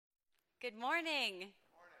Good morning.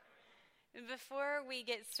 Before we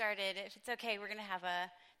get started, if it's okay, we're going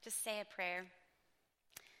to just say a prayer.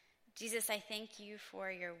 Jesus, I thank you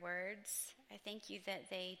for your words. I thank you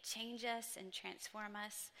that they change us and transform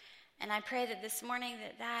us. And I pray that this morning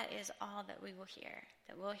that is all that we will hear,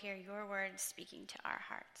 that we'll hear your words speaking to our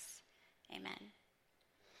hearts. Amen.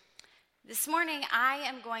 This morning, I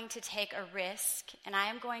am going to take a risk, and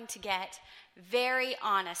I am going to get very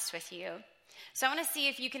honest with you. So I want to see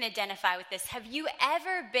if you can identify with this. Have you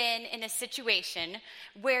ever been in a situation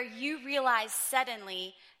where you realize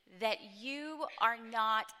suddenly that you are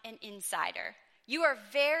not an insider? You are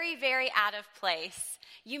very, very out of place.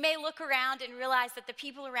 You may look around and realize that the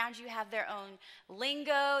people around you have their own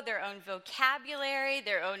lingo, their own vocabulary,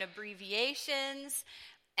 their own abbreviations.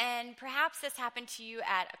 And perhaps this happened to you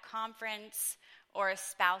at a conference or a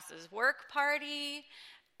spouse's work party,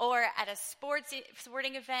 or at a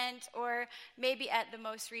sporting event, or maybe at the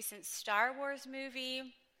most recent Star Wars movie.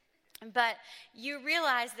 But you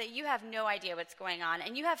realize that you have no idea what's going on,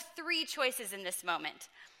 and you have three choices in this moment.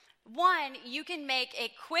 One, you can make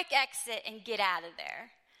a quick exit and get out of there.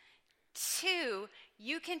 Two,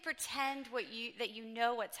 you can pretend that you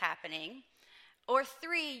know what's happening. Or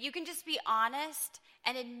three, you can just be honest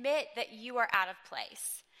and admit that you are out of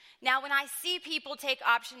place. Now, when I see people take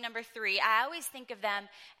option number three, I always think of them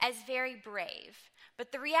as very brave.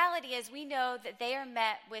 But the reality is we know that they are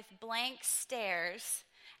met with blank stares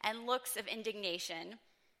and looks of indignation.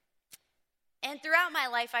 And throughout my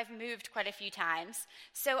life, I've moved quite a few times.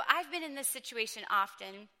 So I've been in this situation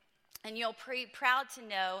often, and you'll be proud to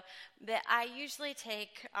know that I usually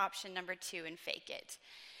take option number two and fake it.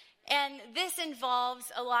 And this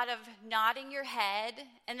involves a lot of nodding your head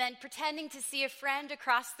and then pretending to see a friend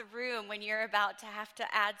across the room when you're about to have to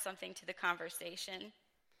add something to the conversation.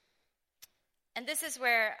 And this is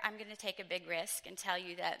where I'm going to take a big risk and tell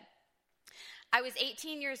you that I was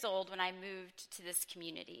 18 years old when I moved to this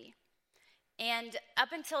community. And up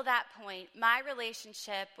until that point, my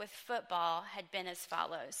relationship with football had been as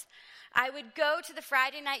follows. I would go to the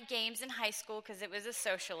Friday night games in high school because it was a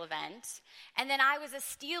social event. And then I was a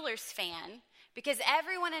Steelers fan because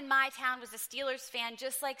everyone in my town was a Steelers fan,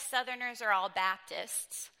 just like Southerners are all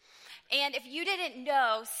Baptists. And if you didn't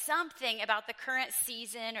know something about the current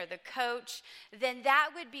season or the coach, then that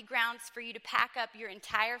would be grounds for you to pack up your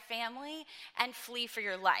entire family and flee for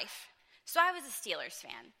your life. So I was a Steelers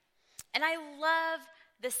fan. And I love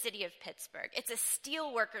the city of Pittsburgh. It's a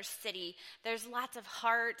steelworkers city. There's lots of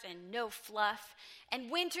heart and no fluff.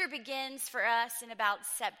 And winter begins for us in about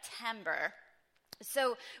September.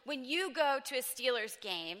 So when you go to a Steelers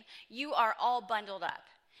game, you are all bundled up.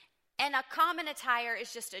 And a common attire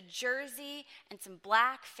is just a jersey and some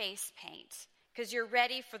black face paint because you're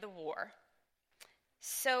ready for the war.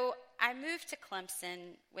 So I moved to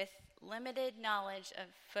Clemson with limited knowledge of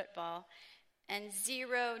football and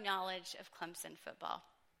zero knowledge of Clemson football.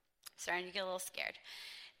 Starting to get a little scared.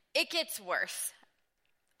 It gets worse.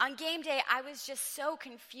 On game day, I was just so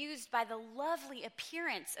confused by the lovely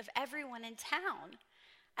appearance of everyone in town.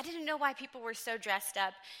 I didn't know why people were so dressed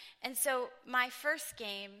up. And so my first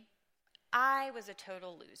game, I was a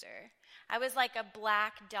total loser. I was like a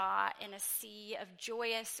black dot in a sea of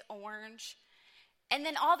joyous orange. And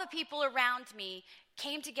then all the people around me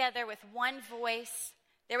came together with one voice.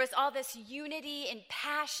 There was all this unity and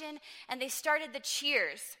passion, and they started the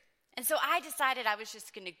cheers. And so I decided I was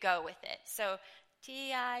just going to go with it. So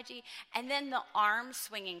T-I-G. And then the arm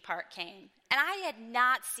swinging part came. And I had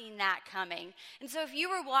not seen that coming. And so if you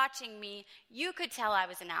were watching me, you could tell I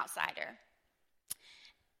was an outsider.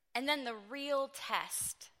 And then the real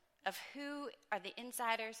test of who are the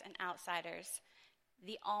insiders and outsiders,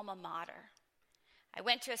 the alma mater. I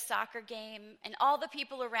went to a soccer game, and all the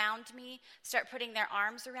people around me start putting their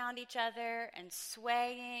arms around each other and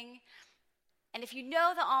swaying. And if you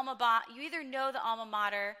know the alma mater, you either know the alma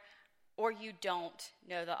mater or you don't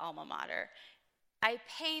know the alma mater. I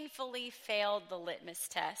painfully failed the litmus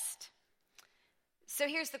test. So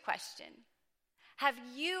here's the question. Have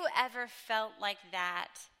you ever felt like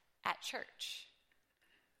that at church?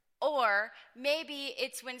 Or maybe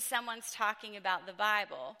it's when someone's talking about the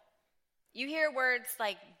Bible. You hear words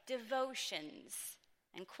like devotions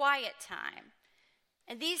and quiet time.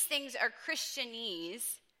 And these things are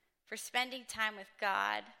Christianese for spending time with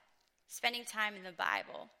God, spending time in the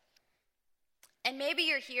Bible. And maybe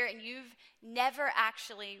you're here and you've never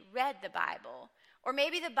actually read the Bible. Or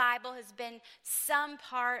maybe the Bible has been some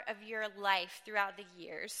part of your life throughout the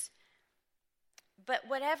years. But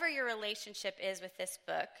whatever your relationship is with this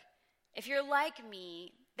book, if you're like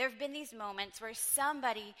me, There have been these moments where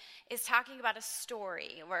somebody is talking about a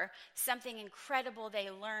story or something incredible they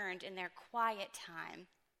learned in their quiet time,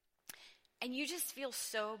 and you just feel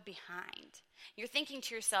so behind. You're thinking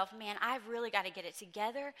to yourself, man, I've really got to get it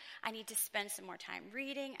together. I need to spend some more time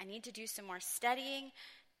reading. I need to do some more studying.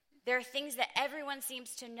 There are things that everyone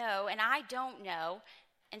seems to know, and I don't know,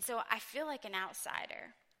 and so I feel like an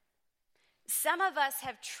outsider. Some of us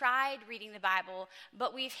have tried reading the Bible,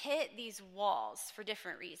 but we've hit these walls for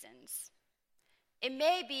different reasons. It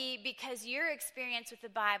may be because your experience with the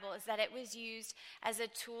Bible is that it was used as a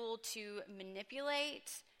tool to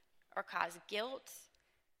manipulate or cause guilt.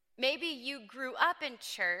 Maybe you grew up in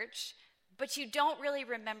church, but you don't really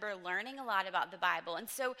remember learning a lot about the Bible. And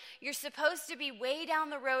so you're supposed to be way down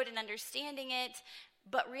the road in understanding it,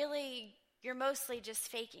 but really you're mostly just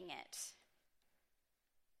faking it.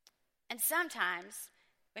 And sometimes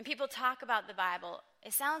when people talk about the Bible,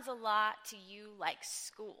 it sounds a lot to you like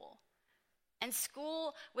school. And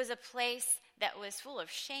school was a place that was full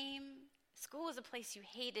of shame. School was a place you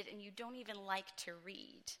hated and you don't even like to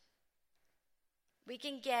read. We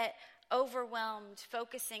can get overwhelmed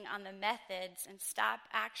focusing on the methods and stop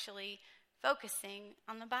actually focusing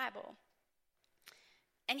on the Bible.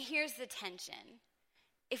 And here's the tension.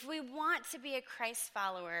 If we want to be a Christ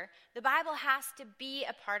follower, the Bible has to be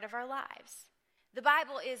a part of our lives. The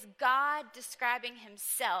Bible is God describing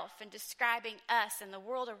himself and describing us and the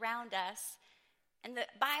world around us. And the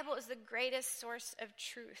Bible is the greatest source of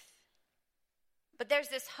truth. But there's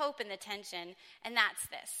this hope in the tension, and that's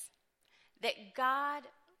this: that God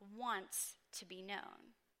wants to be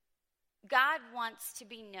known. God wants to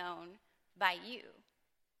be known by you.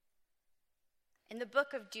 In the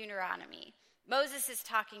book of Deuteronomy, Moses is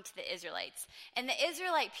talking to the Israelites, and the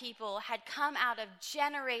Israelite people had come out of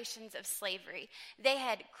generations of slavery. They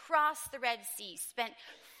had crossed the Red Sea, spent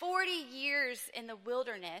 40 years in the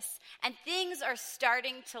wilderness, and things are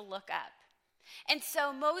starting to look up. And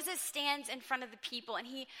so Moses stands in front of the people, and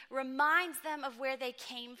he reminds them of where they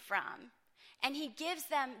came from. And he gives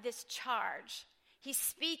them this charge. He's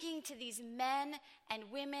speaking to these men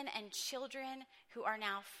and women and children who are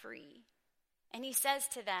now free. And he says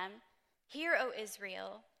to them, "Hear, O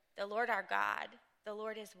Israel, the Lord our God, the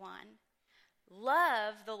Lord is one.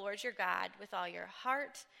 Love the Lord your God with all your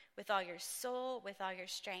heart, with all your soul, with all your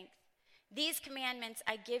strength. These commandments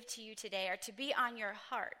I give to you today are to be on your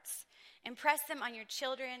hearts. Impress them on your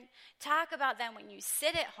children. Talk about them when you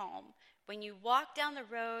sit at home, when you walk down the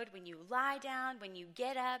road, when you lie down, when you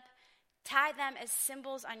get up. Tie them as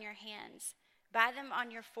symbols on your hands. Bind them on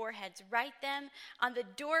your foreheads. Write them on the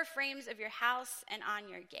door frames of your house and on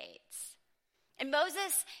your gates." And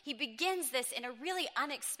Moses, he begins this in a really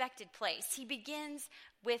unexpected place. He begins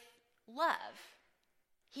with love.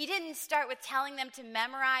 He didn't start with telling them to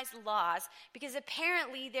memorize laws, because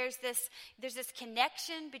apparently there's this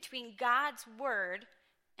connection between God's word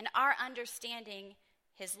and our understanding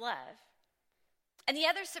his love. And the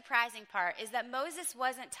other surprising part is that Moses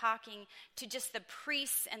wasn't talking to just the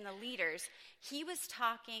priests and the leaders. He was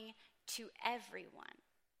talking to everyone.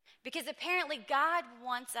 Because apparently God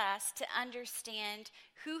wants us to understand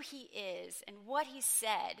who he is and what he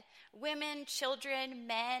said. Women, children,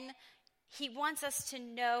 men, he wants us to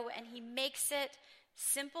know, and he makes it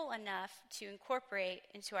simple enough to incorporate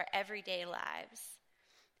into our everyday lives.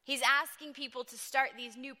 He's asking people to start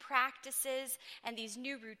these new practices and these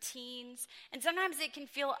new routines. And sometimes it can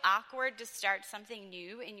feel awkward to start something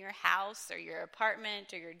new in your house or your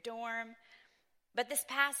apartment or your dorm. But this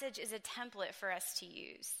passage is a template for us to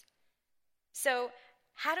use. So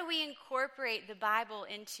how do we incorporate the Bible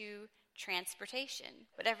into transportation,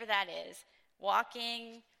 whatever that is?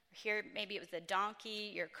 Walking, here maybe it was a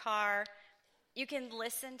donkey, your car. You can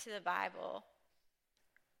listen to the Bible.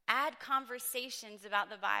 Add conversations about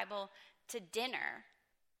the Bible to dinner.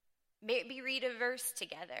 Maybe read a verse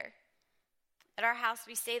together. At our house,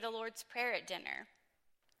 we say the Lord's Prayer at dinner.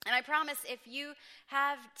 And I promise, if you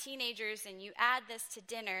have teenagers and you add this to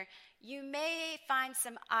dinner, you may find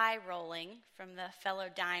some eye rolling from the fellow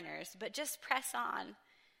diners, but just press on.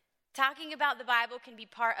 Talking about the Bible can be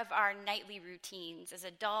part of our nightly routines as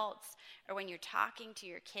adults, or when you're talking to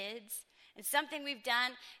your kids. And something we've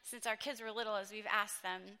done since our kids were little is we've asked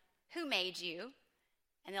them, "Who made you?"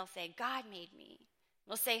 And they'll say, "God made me."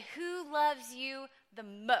 We'll say, "Who loves you the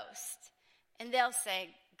most?" And they'll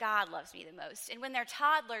say, "God loves me the most." And when they're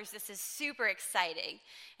toddlers, this is super exciting.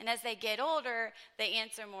 And as they get older, they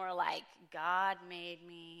answer more like, "God made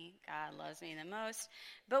me, God loves me the most."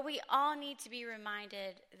 But we all need to be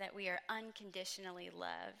reminded that we are unconditionally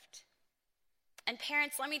loved. And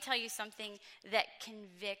parents, let me tell you something that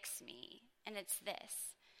convicts me, and it's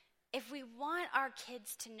this. if we want our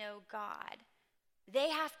kids to know God, they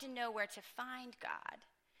have to know where to find God.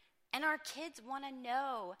 And our kids want to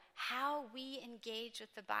know how we engage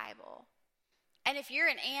with the Bible. And if you're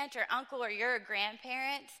an aunt or uncle or you're a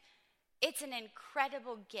grandparent, it's an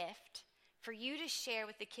incredible gift for you to share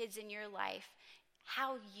with the kids in your life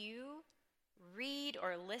how you read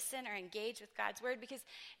or listen or engage with God's word, because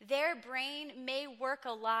their brain may work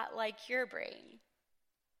a lot like your brain.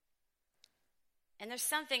 And there's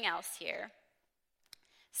something else here.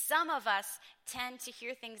 Some of us tend to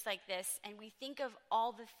hear things like this and we think of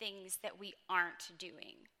all the things that we aren't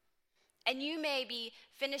doing. And you may be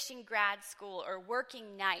finishing grad school or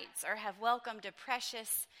working nights or have welcomed a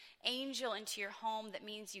precious angel into your home that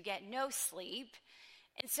means you get no sleep.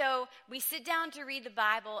 And so we sit down to read the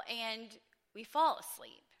Bible and we fall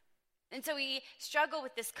asleep. And so we struggle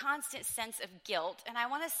with this constant sense of guilt. And I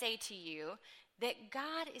want to say to you that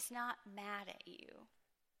God is not mad at you.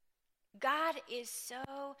 God is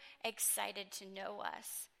so excited to know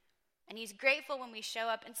us. And he's grateful when we show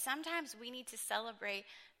up. And sometimes we need to celebrate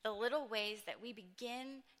the little ways that we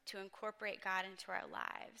begin to incorporate God into our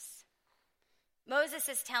lives. Moses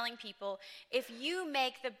is telling people, if you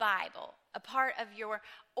make the Bible a part of your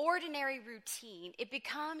ordinary routine, it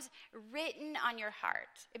becomes written on your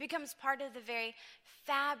heart. It becomes part of the very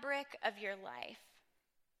fabric of your life.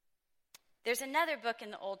 There's another book in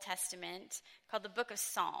the Old Testament called the Book of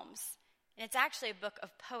Psalms, and it's actually a book of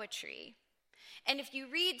poetry. And if you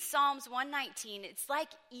read Psalms 119, it's like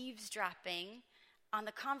eavesdropping on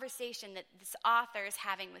the conversation that this author is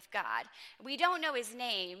having with God. We don't know his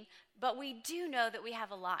name, but we do know that we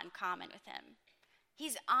have a lot in common with him.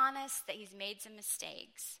 He's honest that he's made some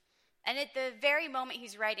mistakes. And at the very moment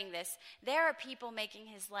he's writing this, there are people making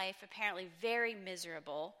his life apparently very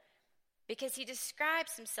miserable, because he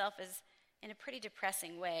describes himself as in a pretty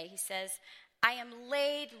depressing way. He says, I am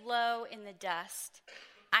laid low in the dust.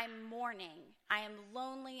 I'm mourning. I am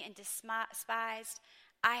lonely and despised.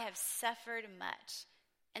 I have suffered much.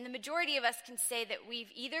 And the majority of us can say that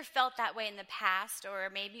we've either felt that way in the past or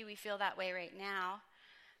maybe we feel that way right now.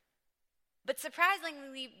 But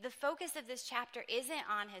surprisingly, the focus of this chapter isn't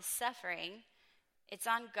on his suffering. It's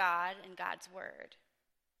on God and God's word.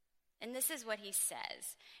 And this is what he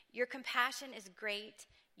says. Your compassion is great.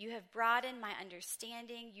 You have broadened my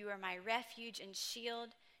understanding. You are my refuge and shield.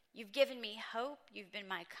 You've given me hope. You've been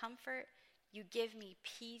my comfort. You give me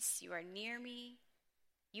peace. You are near me.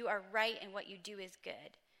 You are right, and what you do is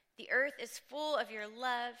good. The earth is full of your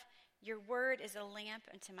love. Your word is a lamp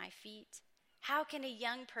unto my feet. How can a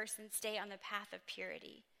young person stay on the path of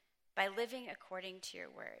purity? By living according to your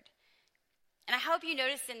word. And I hope you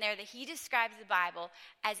noticed in there that he describes the Bible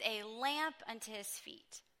as a lamp unto his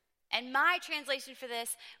feet. And my translation for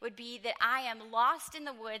this would be that I am lost in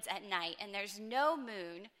the woods at night and there's no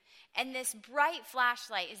moon, and this bright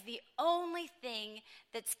flashlight is the only thing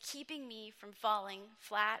that's keeping me from falling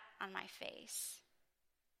flat on my face.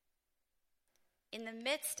 In the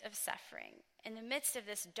midst of suffering, in the midst of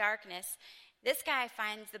this darkness, this guy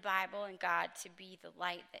finds the Bible and God to be the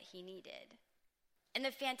light that he needed. And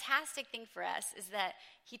the fantastic thing for us is that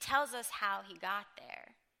he tells us how he got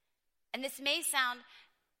there. And this may sound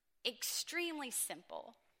extremely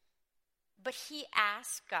simple, but he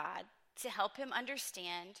asked God to help him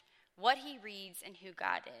understand what he reads and who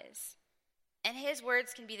God is. And his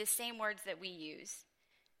words can be the same words that we use.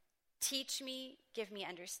 Teach me, give me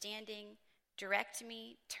understanding, direct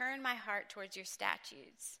me, turn my heart towards your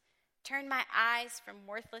statutes. Turn my eyes from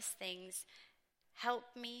worthless things. Help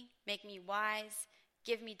me, make me wise,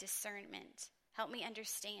 give me discernment. Help me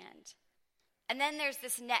understand. And then there's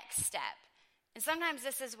this next step. And sometimes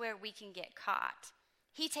this is where we can get caught.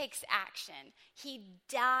 He takes action. He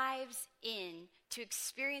dives in to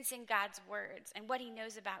experiencing God's words and what he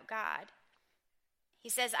knows about God. He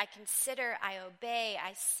says, I consider, I obey,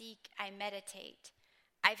 I seek, I meditate.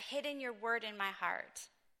 I've hidden your word in my heart.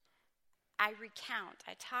 I recount,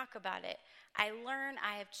 I talk about it. I learn,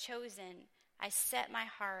 I have chosen. I set my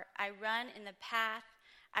heart. I run in the path.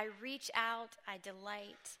 I reach out, I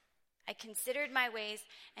delight. I considered my ways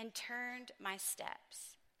and turned my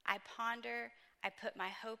steps. I ponder, I put my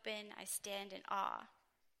hope in, I stand in awe.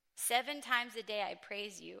 7 times a day I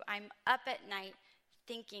praise you. I'm up at night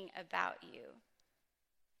thinking about you.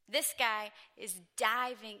 This guy is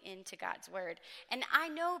diving into God's word. And I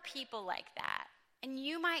know people like that. And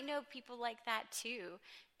you might know people like that too.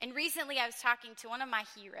 And recently I was talking to one of my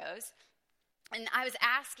heroes, and I was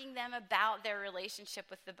asking them about their relationship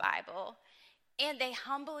with the Bible. And they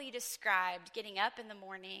humbly described getting up in the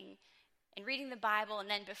morning and reading the Bible, and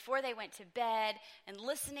then before they went to bed and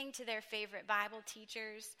listening to their favorite Bible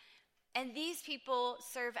teachers. And these people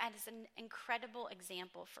serve as an incredible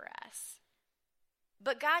example for us.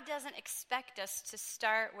 But God doesn't expect us to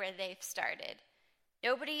start where they've started.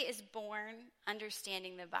 Nobody is born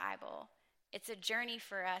understanding the Bible. It's a journey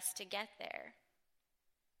for us to get there.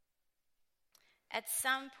 At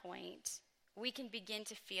some point, we can begin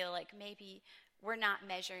to feel like maybe we're not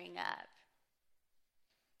measuring up.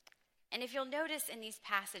 And if you'll notice in these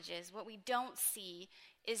passages, what we don't see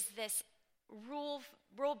is this rule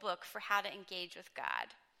book for how to engage with God.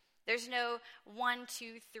 There's no 1,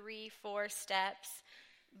 2, 3, 4 steps.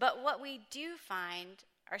 But what we do find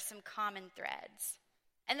are some common threads.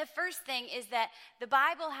 And the first thing is that the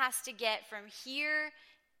Bible has to get from here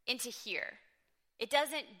into here. It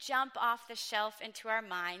doesn't jump off the shelf into our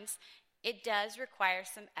minds. It does require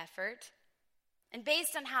some effort. And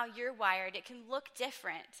based on how you're wired, it can look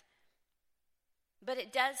different. But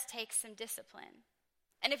it does take some discipline.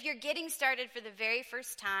 And if you're getting started for the very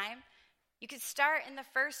first time, you could start in the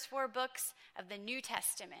first 4 books of the New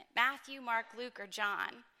Testament, Matthew, Mark, Luke, or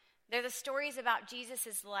John. They're the stories about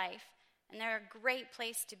Jesus' life, and they're a great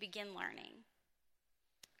place to begin learning.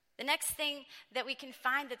 The next thing that we can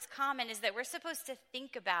find that's common is that we're supposed to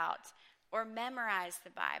think about or memorize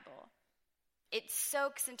the Bible. It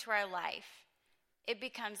soaks into our life. It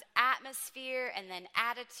becomes atmosphere and then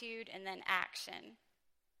attitude and then action.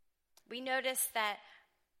 We notice that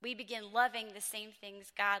we begin loving the same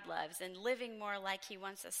things God loves and living more like he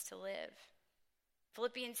wants us to live.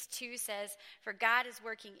 Philippians 2 says, "For God is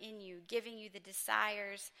working in you, giving you the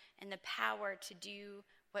desires and the power to do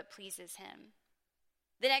what pleases him."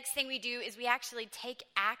 The next thing we do is we actually take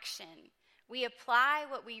action. We apply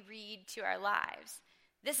what we read to our lives.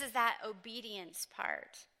 This is that obedience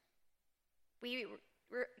part.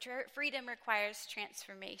 Freedom requires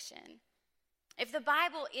transformation. If the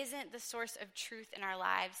Bible isn't the source of truth in our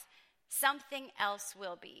lives, something else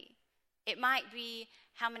will be. It might be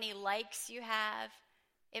how many likes you have.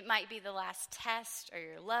 It might be the last test or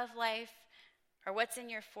your love life or what's in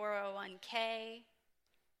your 401k.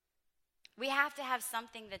 We have to have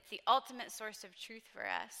something that's the ultimate source of truth for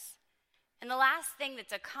us. And the last thing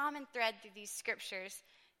that's a common thread through these scriptures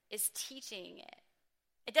is teaching it.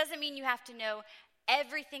 It doesn't mean you have to know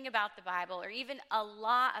everything about the Bible or even a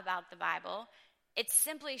lot about the Bible. It's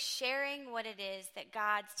simply sharing what it is that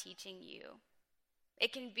God's teaching you.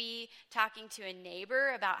 It can be talking to a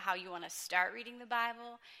neighbor about how you want to start reading the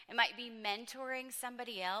Bible. It might be mentoring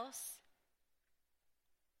somebody else.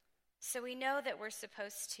 So we know that we're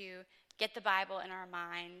supposed to get the Bible in our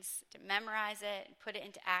minds, to memorize it, and put it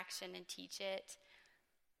into action and teach it.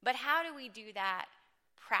 But how do we do that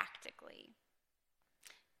practically?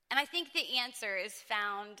 And I think the answer is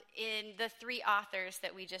found in the 3 authors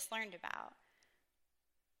that we just learned about.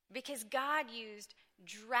 Because God used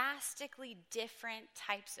drastically different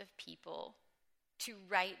types of people to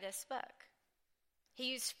write this book.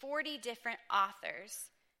 He used 40 different authors,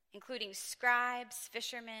 including scribes,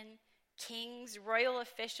 fishermen, kings, royal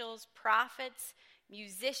officials, prophets,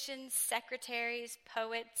 musicians, secretaries,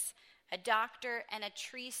 poets, a doctor, and a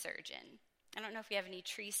tree surgeon. I don't know if we have any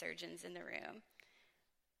tree surgeons in the room.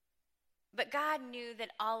 But God knew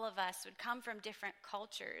that all of us would come from different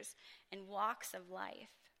cultures and walks of life.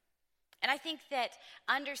 And I think that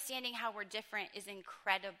understanding how we're different is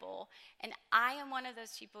incredible. And I am one of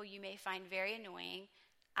those people you may find very annoying.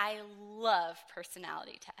 I love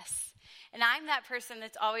personality tests. And I'm that person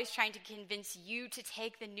that's always trying to convince you to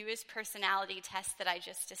take the newest personality test that I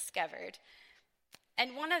just discovered.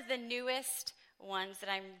 And one of the newest ones that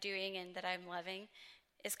I'm doing and that I'm loving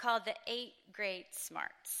is called the 8 Great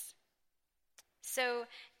Smarts. So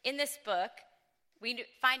in this book, we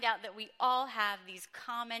find out that we all have these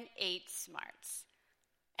common 8 smarts,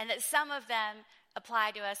 and that some of them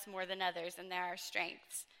apply to us more than others, and they're our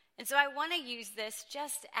strengths. And so I want to use this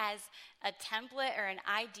just as a template or an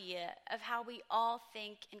idea of how we all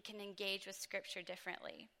think and can engage with Scripture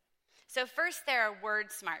differently. So first, there are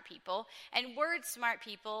word smart people, and word smart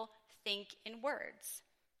people think in words.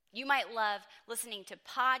 You might love listening to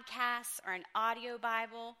podcasts or an audio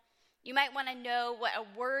Bible. You might want to know what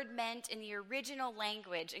a word meant in the original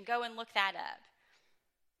language and go and look that up.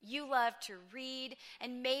 You love to read,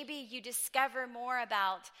 and maybe you discover more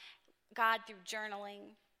about God through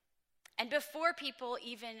journaling. And before people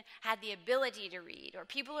even had the ability to read, or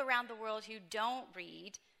people around the world who don't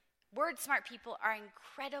read, word smart people are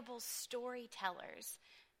incredible storytellers,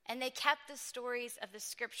 and they kept the stories of the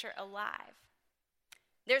Scripture alive.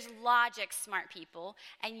 There's logic smart people,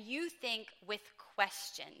 and you think with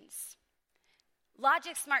questions.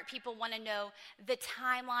 Logic smart people want to know the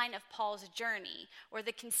timeline of Paul's journey, or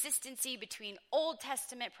the consistency between Old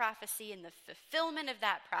Testament prophecy and the fulfillment of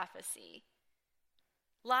that prophecy.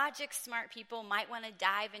 Logic smart people might want to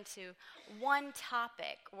dive into one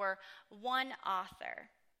topic or one author.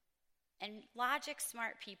 And logic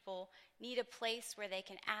smart people need a place where they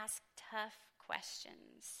can ask tough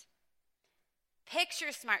questions.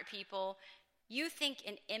 Picture smart people, you think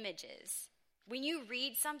in images. When you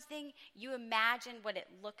read something, you imagine what it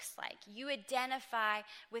looks like. You identify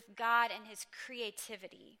with God and his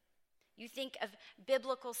creativity. You think of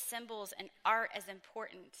biblical symbols and art as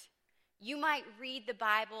important. You might read the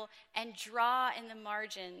Bible and draw in the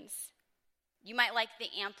margins. You might like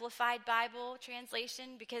the Amplified Bible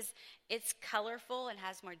translation because it's colorful and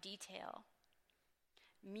has more detail.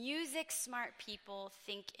 Music smart people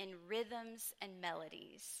think in rhythms and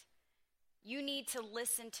melodies. You need to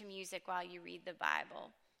listen to music while you read the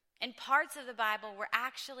Bible. And parts of the Bible were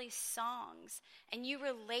actually songs, and you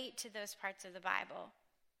relate to those parts of the Bible.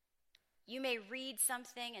 You may read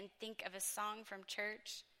something and think of a song from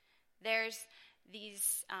church. There's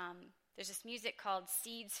this music called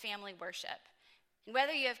Seeds Family Worship. And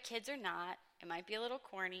whether you have kids or not, it might be a little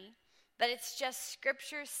corny, but it's just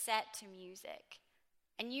scripture set to music.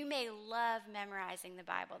 And you may love memorizing the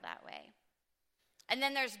Bible that way. And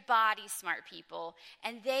then there's body smart people,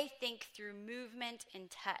 and they think through movement and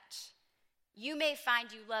touch. You may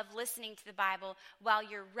find you love listening to the Bible while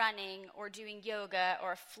you're running or doing yoga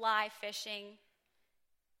or fly fishing.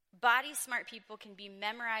 Body smart people can be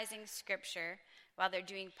memorizing scripture while they're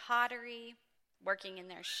doing pottery, working in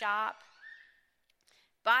their shop.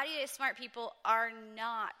 Body smart people are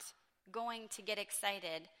not going to get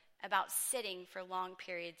excited about sitting for long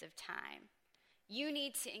periods of time. You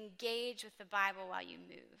need to engage with the Bible while you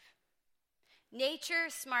move. Nature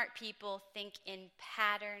smart people think in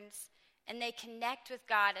patterns, and they connect with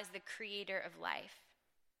God as the creator of life.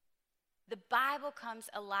 The Bible comes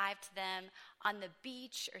alive to them on the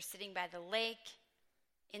beach or sitting by the lake,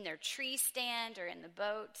 in their tree stand or in the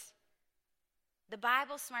boat. The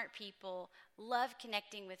Bible smart people love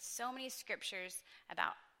connecting with so many scriptures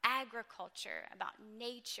about agriculture, about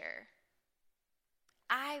nature.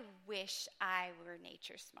 I wish I were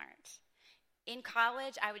nature smart. In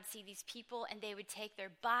college, I would see these people, and they would take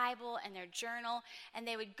their Bible and their journal, and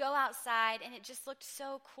they would go outside, and it just looked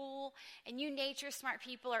so cool. And you nature smart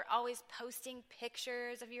people are always posting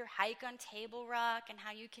pictures of your hike on Table Rock and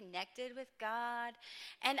how you connected with God.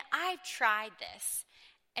 And I've tried this.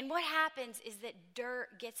 And what happens is that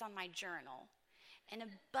dirt gets on my journal, and a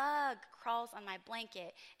bug crawls on my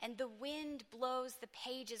blanket, and the wind blows the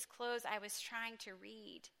pages closed I was trying to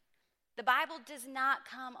read. The Bible does not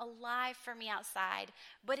come alive for me outside,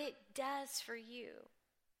 but it does for you.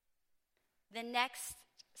 The next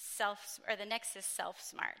is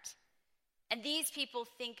self-smart. And these people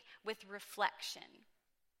think with reflection.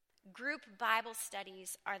 Group Bible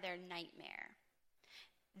studies are their nightmare.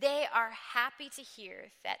 They are happy to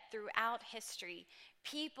hear that throughout history,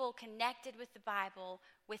 people connected with the Bible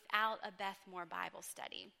without a Beth Moore Bible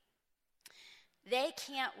study. They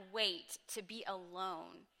can't wait to be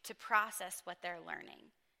alone to process what they're learning.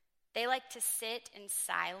 They like to sit in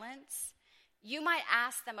silence. You might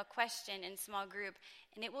ask them a question in small group,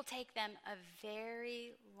 and it will take them a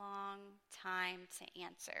very long time to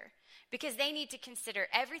answer because they need to consider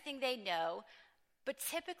everything they know, but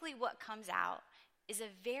typically what comes out is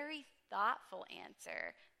a very thoughtful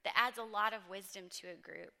answer that adds a lot of wisdom to a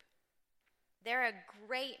group. They're a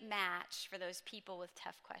great match for those people with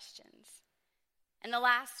tough questions. And the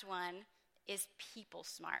last one is people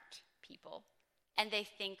smart people, and they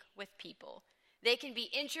think with people. They can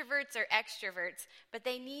be introverts or extroverts, but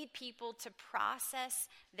they need people to process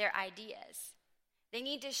their ideas. They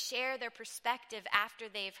need to share their perspective after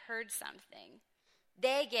they've heard something.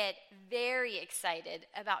 They get very excited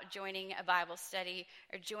about joining a Bible study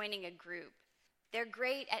or joining a group. They're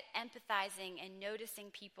great at empathizing and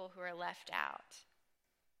noticing people who are left out.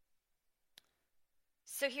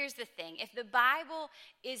 So here's the thing. If the Bible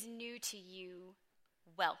is new to you,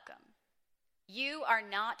 welcome. You are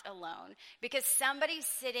not alone because somebody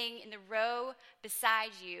sitting in the row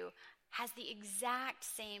beside you has the exact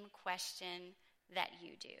same question that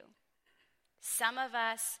you do. Some of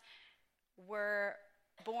us were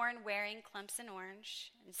born wearing Clemson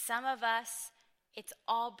orange, and some of us, it's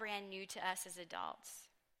all brand new to us as adults.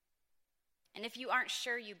 And if you aren't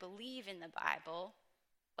sure you believe in the Bible,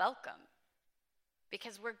 welcome.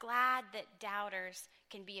 Because we're glad that doubters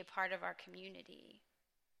can be a part of our community.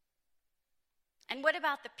 And what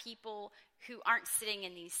about the people who aren't sitting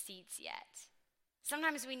in these seats yet?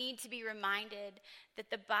 Sometimes we need to be reminded that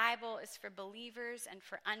the Bible is for believers and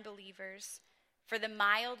for unbelievers, for the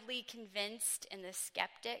mildly convinced and the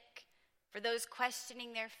skeptic, for those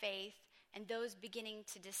questioning their faith and those beginning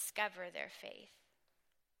to discover their faith.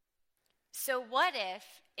 So what if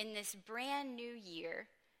in this brand new year,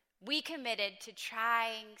 we committed to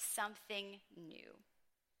trying something new?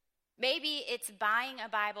 Maybe it's buying a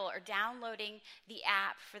Bible or downloading the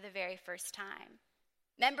app for the very first time.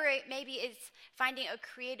 Maybe it's finding a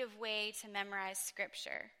creative way to memorize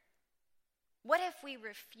Scripture. What if we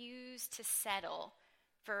refuse to settle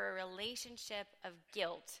for a relationship of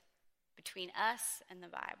guilt between us and the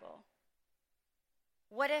Bible?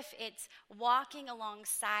 What if it's walking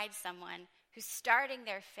alongside someone who's starting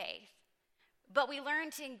their faith, but we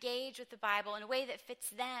learn to engage with the Bible in a way that fits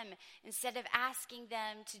them instead of asking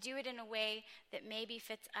them to do it in a way that maybe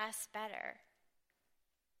fits us better?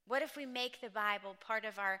 What if we make the Bible part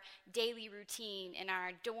of our daily routine in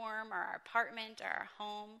our dorm or our apartment or our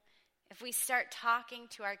home? If we start talking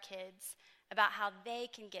to our kids about how they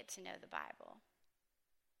can get to know the Bible?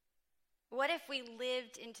 What if we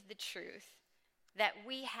lived into the truth that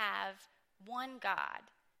we have one God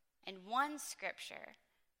and one Scripture,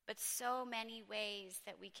 but so many ways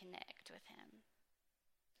that we connect with him?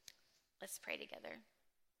 Let's pray together.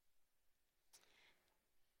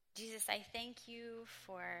 Jesus, I thank you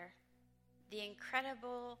for the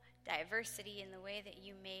incredible diversity in the way that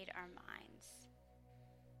you made our minds.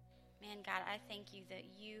 Man, God, I thank you that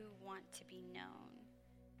you want to be known.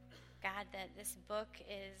 God, that this book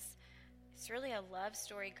it's really a love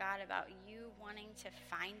story, God, about you wanting to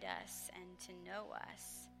find us and to know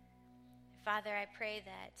us. Father, I pray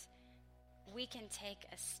that we can take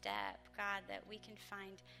a step, God, that we can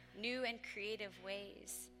find new and creative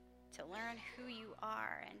ways to learn who you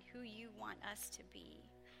are and who you want us to be.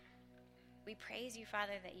 We praise you,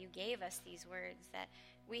 Father, that you gave us these words, that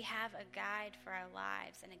we have a guide for our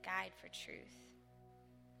lives and a guide for truth.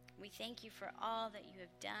 We thank you for all that you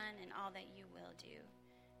have done and all that you will do.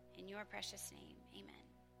 In your precious name, amen.